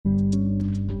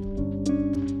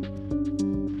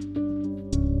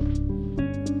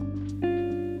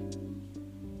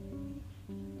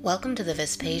Welcome to the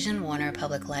Vespasian Warner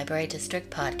Public Library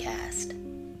District podcast.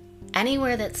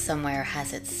 Anywhere that's somewhere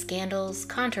has its scandals,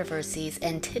 controversies,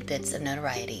 and tidbits of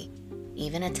notoriety.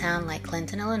 Even a town like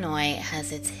Clinton, Illinois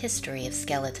has its history of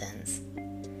skeletons.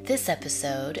 This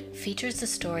episode features the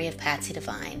story of Patsy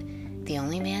Devine, the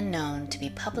only man known to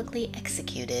be publicly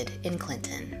executed in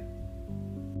Clinton.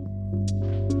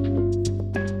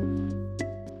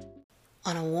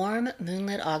 On a warm,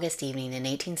 moonlit August evening in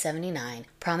 1879,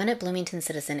 prominent Bloomington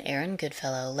citizen Aaron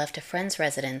Goodfellow left a friend's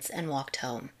residence and walked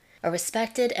home. A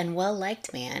respected and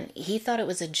well-liked man, he thought it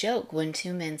was a joke when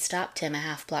two men stopped him a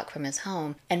half block from his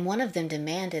home, and one of them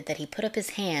demanded that he put up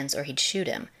his hands or he'd shoot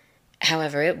him.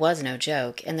 However, it was no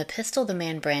joke, and the pistol the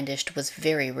man brandished was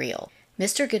very real.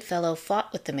 Mr. Goodfellow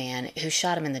fought with the man, who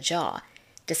shot him in the jaw.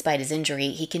 Despite his injury,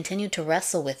 he continued to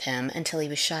wrestle with him until he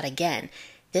was shot again,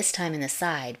 this time in the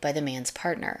side by the man's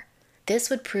partner. This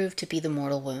would prove to be the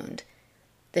mortal wound.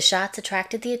 The shots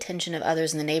attracted the attention of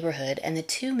others in the neighborhood, and the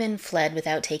two men fled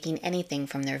without taking anything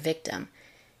from their victim.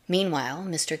 Meanwhile,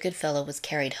 Mr. Goodfellow was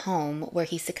carried home, where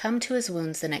he succumbed to his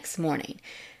wounds the next morning,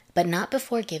 but not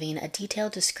before giving a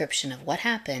detailed description of what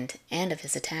happened and of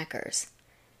his attackers.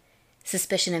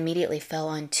 Suspicion immediately fell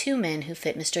on two men who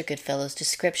fit Mr. Goodfellow's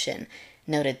description,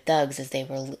 noted thugs as they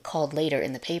were called later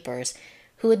in the papers,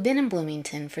 who had been in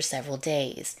Bloomington for several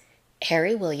days,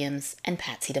 Harry Williams and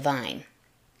Patsy Devine.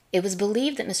 It was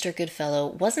believed that Mr. Goodfellow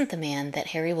wasn't the man that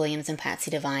Harry Williams and Patsy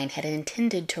Devine had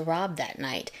intended to rob that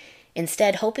night,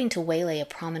 instead hoping to waylay a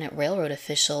prominent railroad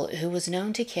official who was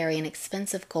known to carry an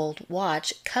expensive gold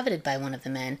watch coveted by one of the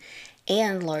men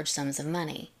and large sums of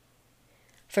money.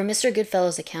 From Mr.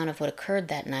 Goodfellow's account of what occurred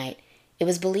that night, it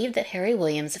was believed that Harry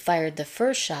Williams fired the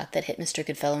first shot that hit Mr.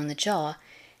 Goodfellow in the jaw,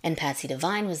 and Patsy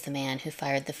Devine was the man who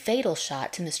fired the fatal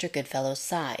shot to Mr. Goodfellow's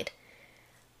side.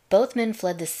 Both men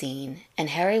fled the scene, and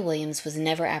Harry Williams was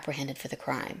never apprehended for the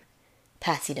crime.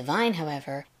 Patsy Devine,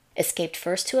 however, escaped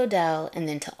first to Odell and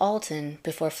then to Alton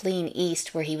before fleeing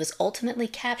east, where he was ultimately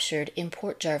captured in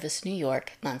Port Jarvis, New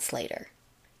York, months later.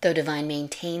 Though Devine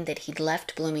maintained that he'd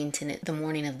left Bloomington the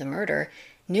morning of the murder,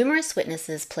 numerous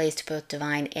witnesses placed both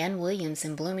Devine and Williams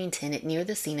in Bloomington near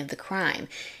the scene of the crime,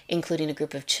 including a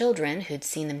group of children who'd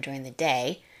seen them during the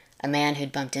day, a man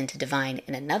who'd bumped into Devine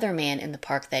and another man in the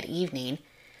park that evening,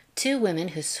 two women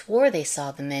who swore they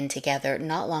saw the men together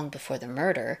not long before the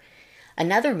murder,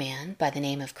 another man by the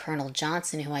name of Colonel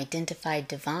Johnson who identified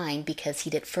Devine because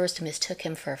he'd at first mistook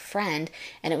him for a friend,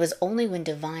 and it was only when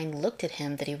Devine looked at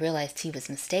him that he realized he was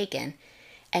mistaken,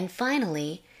 and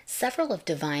finally, several of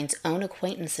Devine's own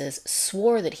acquaintances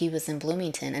swore that he was in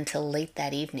Bloomington until late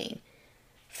that evening.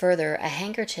 Further, a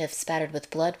handkerchief spattered with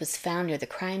blood was found near the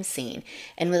crime scene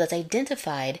and was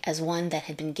identified as one that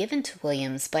had been given to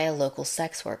Williams by a local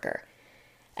sex worker.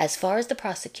 As far as the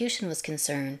prosecution was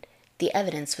concerned, the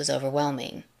evidence was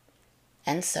overwhelming.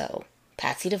 And so,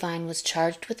 Patsy Devine was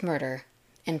charged with murder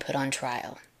and put on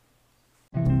trial.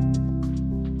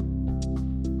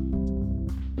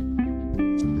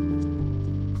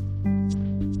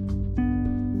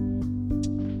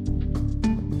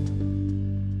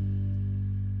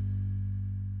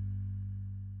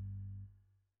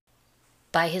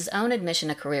 By his own admission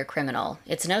a career criminal,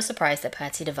 it's no surprise that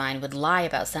Patsy Devine would lie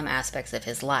about some aspects of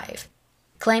his life.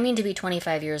 Claiming to be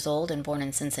 25 years old and born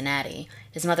in Cincinnati,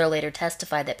 his mother later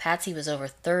testified that Patsy was over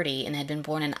 30 and had been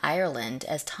born in Ireland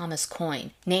as Thomas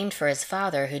Coyne, named for his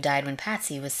father who died when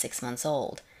Patsy was 6 months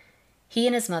old. He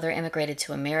and his mother immigrated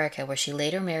to America, where she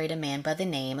later married a man by the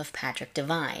name of Patrick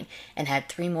Devine and had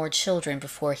 3 more children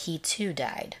before he too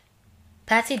died.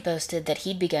 Patsy boasted that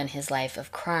he'd begun his life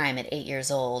of crime at 8 years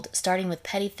old, starting with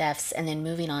petty thefts and then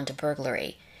moving on to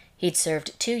burglary. He'd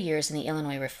served 2 years in the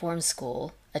Illinois Reform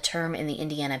School, a term in the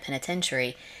Indiana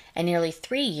Penitentiary, and nearly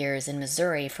 3 years in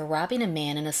Missouri for robbing a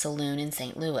man in a saloon in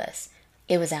St. Louis.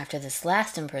 It was after this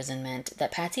last imprisonment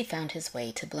that Patsy found his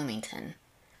way to Bloomington.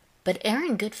 But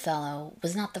Aaron Goodfellow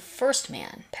was not the first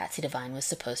man Patsy Devine was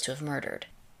supposed to have murdered.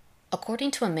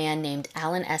 According to a man named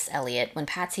Alan S. Elliott, when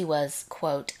Patsy was,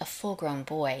 quote, a full-grown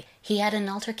boy, he had an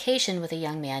altercation with a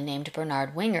young man named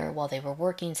Bernard Winger while they were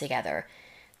working together.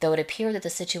 Though it appeared that the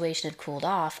situation had cooled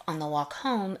off, on the walk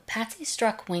home, Patsy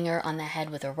struck Winger on the head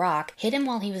with a rock, hit him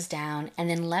while he was down, and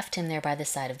then left him there by the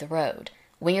side of the road.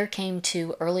 Winger came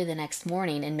to early the next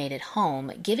morning and made it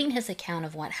home, giving his account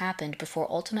of what happened before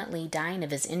ultimately dying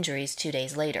of his injuries 2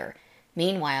 days later.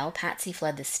 Meanwhile, Patsy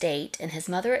fled the state, and his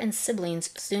mother and siblings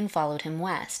soon followed him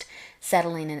west,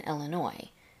 settling in Illinois,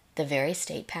 the very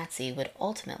state Patsy would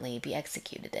ultimately be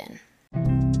executed in.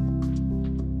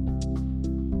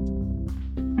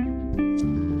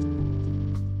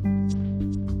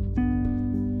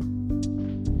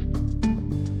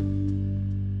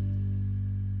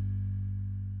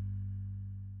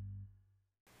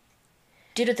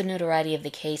 Due to the notoriety of the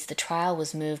case, the trial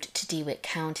was moved to DeWitt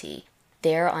County.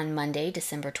 There, on Monday,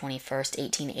 December 21st,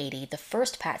 1880, the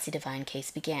first Patsy Devine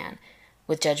case began.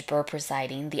 With Judge Burr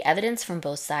presiding, the evidence from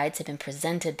both sides had been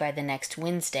presented by the next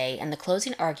Wednesday, and the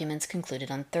closing arguments concluded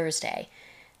on Thursday.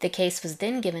 The case was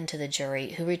then given to the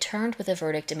jury, who returned with a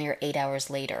verdict a mere 8 hours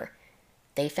later.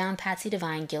 They found Patsy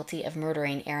Devine guilty of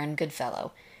murdering Aaron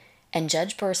Goodfellow, and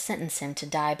Judge Burr sentenced him to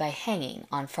die by hanging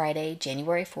on Friday,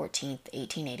 January 14,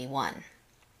 1881.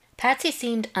 Patsy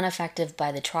seemed unaffected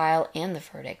by the trial and the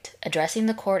verdict, addressing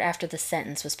the court after the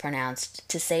sentence was pronounced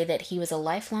to say that he was a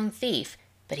lifelong thief,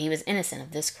 but he was innocent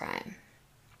of this crime.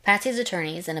 Patsy's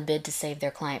attorneys, in a bid to save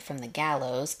their client from the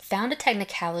gallows, found a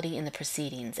technicality in the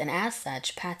proceedings, and as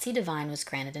such, Patsy Devine was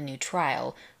granted a new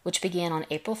trial, which began on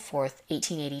April 4,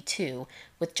 1882,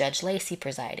 with Judge Lacey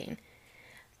presiding.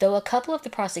 Though a couple of the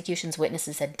prosecution's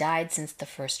witnesses had died since the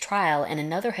first trial and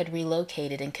another had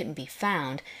relocated and couldn't be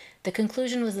found, the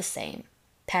conclusion was the same.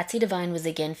 Patsy Devine was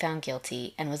again found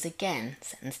guilty and was again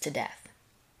sentenced to death.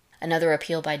 Another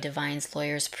appeal by Devine's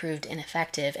lawyers proved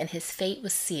ineffective, and his fate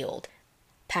was sealed.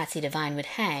 Patsy Devine would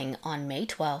hang on May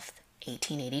 12,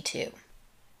 1882.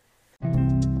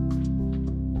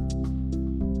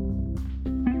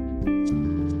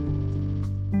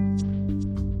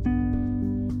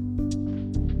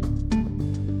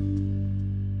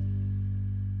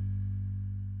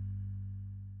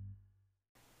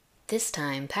 This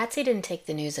time, Patsy didn't take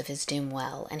the news of his doom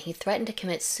well, and he threatened to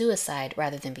commit suicide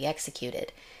rather than be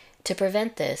executed. To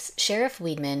prevent this, Sheriff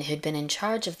Weedman, who'd been in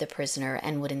charge of the prisoner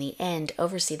and would in the end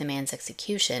oversee the man's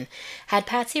execution, had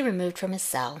Patsy removed from his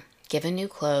cell, given new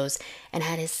clothes, and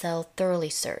had his cell thoroughly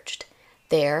searched.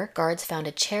 There, guards found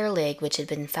a chair leg which had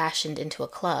been fashioned into a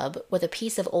club, with a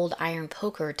piece of old iron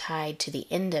poker tied to the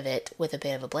end of it with a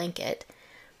bit of a blanket.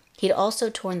 He'd also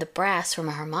torn the brass from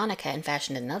a harmonica and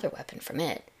fashioned another weapon from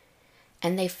it.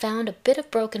 And they found a bit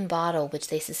of broken bottle which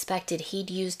they suspected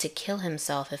he'd used to kill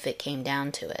himself if it came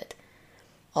down to it.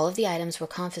 All of the items were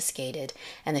confiscated,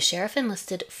 and the sheriff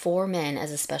enlisted 4 men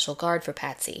as a special guard for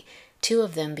Patsy, 2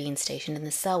 of them being stationed in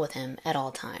the cell with him at all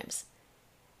times.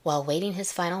 While waiting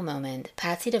his final moment,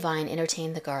 Patsy Devine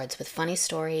entertained the guards with funny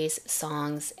stories,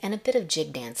 songs, and a bit of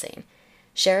jig dancing.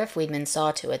 Sheriff Weedman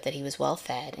saw to it that he was well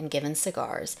fed and given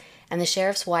cigars, and the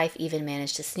sheriff's wife even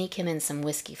managed to sneak him in some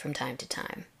whiskey from time to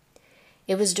time.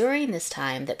 It was during this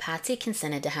time that Patsy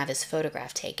consented to have his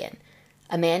photograph taken.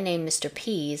 A man named Mr.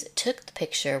 Pease took the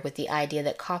picture with the idea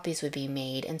that copies would be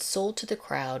made and sold to the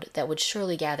crowd that would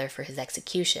surely gather for his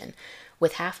execution,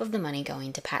 with half of the money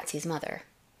going to Patsy's mother.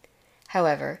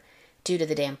 However, due to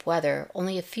the damp weather,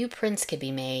 only a few prints could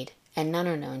be made, and none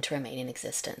are known to remain in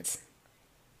existence.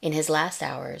 In his last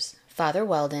hours, Father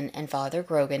Weldon and Father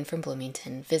Grogan from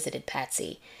Bloomington visited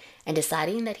Patsy, and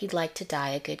deciding that he'd like to die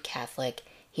a good Catholic,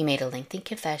 he made a lengthy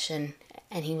confession,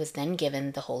 and he was then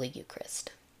given the Holy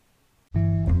Eucharist.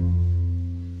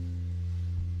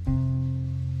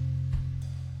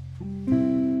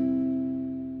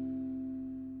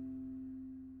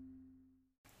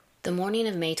 The morning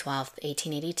of May 12,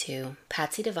 1882,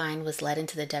 Patsy Devine was led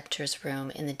into the debtor's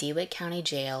room in the DeWitt County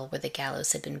Jail where the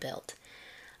gallows had been built.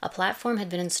 A platform had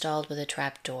been installed with a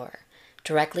trap door.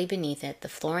 Directly beneath it, the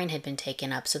flooring had been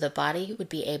taken up so the body would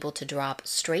be able to drop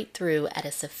straight through at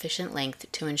a sufficient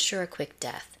length to ensure a quick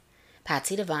death.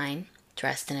 Patsy Devine,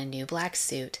 dressed in a new black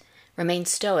suit, remained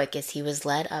stoic as he was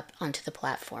led up onto the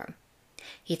platform.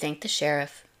 He thanked the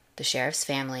sheriff's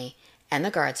family, and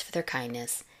the guards for their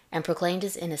kindness, and proclaimed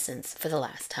his innocence for the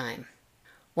last time.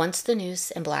 Once the noose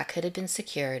and black hood had been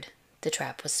secured, the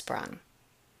trap was sprung.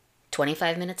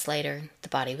 25 minutes later, the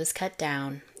body was cut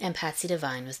down, and Patsy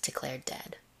Devine was declared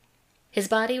dead. His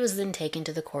body was then taken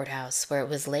to the courthouse, where it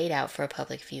was laid out for a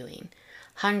public viewing.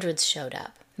 Hundreds showed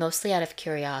up, mostly out of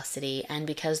curiosity and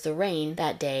because the rain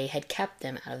that day had kept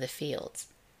them out of the fields.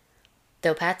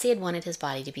 Though Patsy had wanted his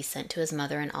body to be sent to his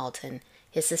mother in Alton,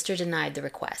 his sister denied the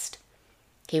request.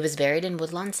 He was buried in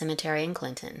Woodlawn Cemetery in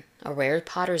Clinton, a rare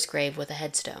potter's grave with a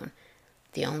headstone,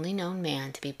 the only known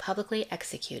man to be publicly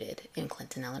executed in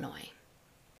Clinton, Illinois.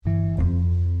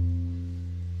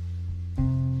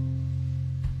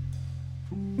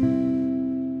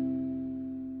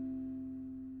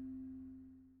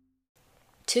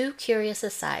 Two curious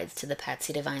asides to the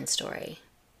Patsy Devine story.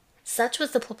 Such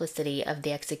was the publicity of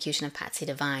the execution of Patsy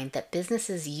Devine that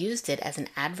businesses used it as an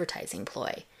advertising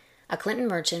ploy. A Clinton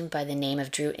merchant by the name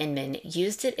of Drew Inman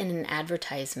used it in an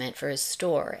advertisement for his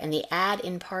store, and the ad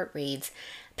in part reads,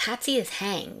 "Patsy is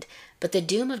hanged, but the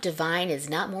doom of Devine is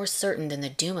not more certain than the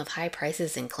doom of high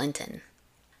prices in Clinton."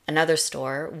 Another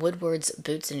store, Woodward's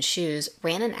Boots and Shoes,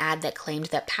 ran an ad that claimed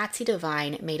that Patsy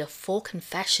Devine made a full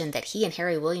confession that he and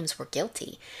Harry Williams were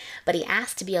guilty, but he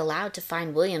asked to be allowed to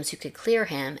find Williams who could clear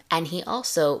him, and he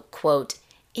also, quote,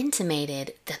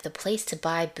 intimated that the place to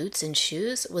buy boots and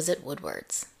shoes was at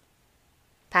Woodward's.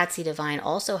 Patsy Devine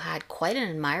also had quite an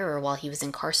admirer while he was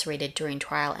incarcerated during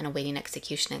trial and awaiting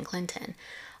execution in Clinton.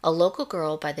 A local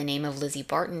girl by the name of Lizzie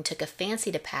Barton took a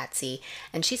fancy to Patsy,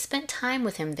 and she spent time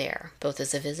with him there, both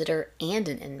as a visitor and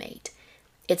an inmate.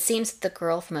 It seems that the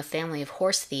girl from a family of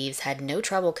horse thieves had no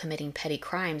trouble committing petty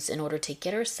crimes in order to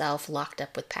get herself locked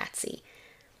up with Patsy.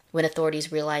 When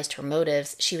authorities realized her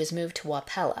motives, she was moved to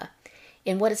Wapella.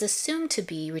 In what is assumed to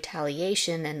be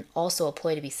retaliation and also a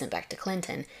ploy to be sent back to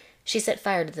Clinton, she set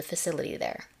fire to the facility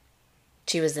there.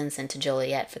 She was then sent to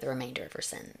Joliet for the remainder of her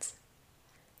sentence.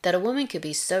 That a woman could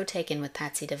be so taken with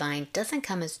Patsy Devine doesn't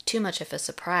come as too much of a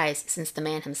surprise, since the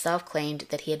man himself claimed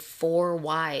that he had 4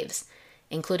 wives,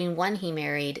 including one he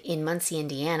married in Muncie,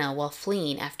 Indiana, while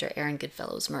fleeing after Aaron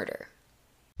Goodfellow's murder.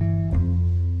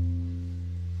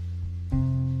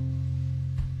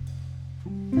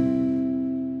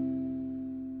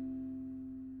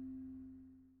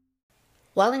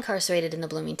 While incarcerated in the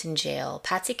Bloomington jail,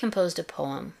 Patsy composed a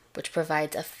poem which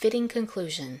provides a fitting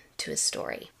conclusion to his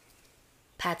story.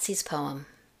 Patsy's poem.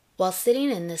 While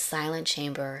sitting in this silent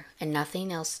chamber and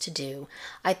nothing else to do,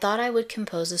 I thought I would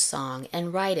compose a song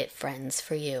and write it, friends,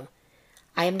 for you.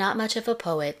 I am not much of a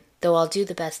poet, though I'll do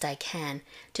the best I can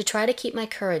to try to keep my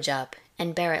courage up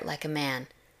and bear it like a man.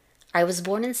 I was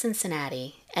born in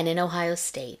Cincinnati and in Ohio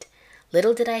State.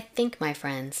 Little did I think, my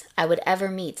friends, I would ever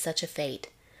meet such a fate.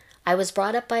 I was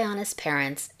brought up by honest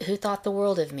parents who thought the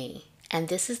world of me, and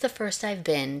this is the first I've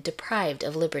been deprived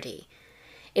of liberty.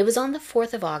 It was on the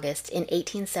 4th of August in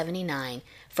 1879,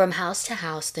 from house to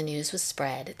house the news was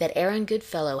spread that Aaron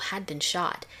Goodfellow had been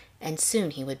shot, and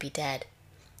soon he would be dead.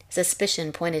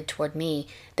 Suspicion pointed toward me,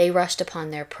 they rushed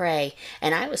upon their prey,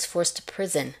 and I was forced to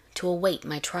prison to await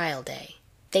my trial day.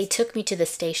 They took me to the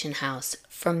station house,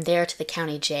 from there to the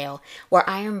county jail, where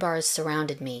iron bars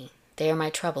surrounded me. There my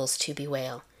troubles to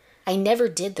bewail. I never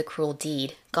did the cruel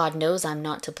deed, God knows I'm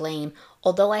not to blame,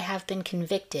 although I have been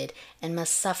convicted and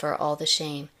must suffer all the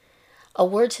shame. A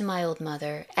word to my old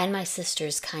mother and my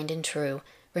sisters kind and true,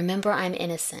 remember I'm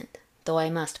innocent, though I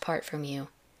must part from you.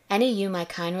 Any you, my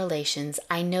kind relations,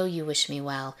 I know you wish me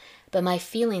well, but my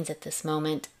feelings at this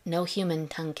moment no human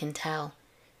tongue can tell.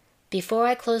 Before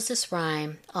I close this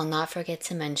rhyme, I'll not forget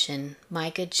to mention my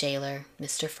good jailer,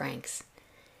 Mr. Franks.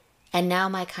 And now,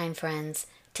 my kind friends,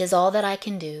 'tis all that I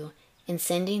can do in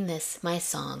sending this my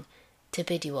song to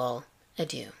bid you all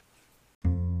adieu.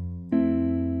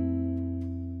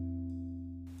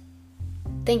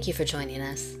 Thank you for joining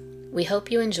us. We hope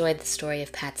you enjoyed the story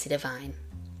of Patsy Devine.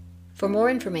 For more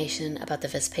information about the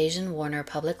Vespasian Warner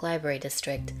Public Library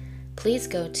District, please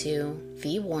go to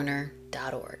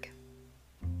vwarner.org.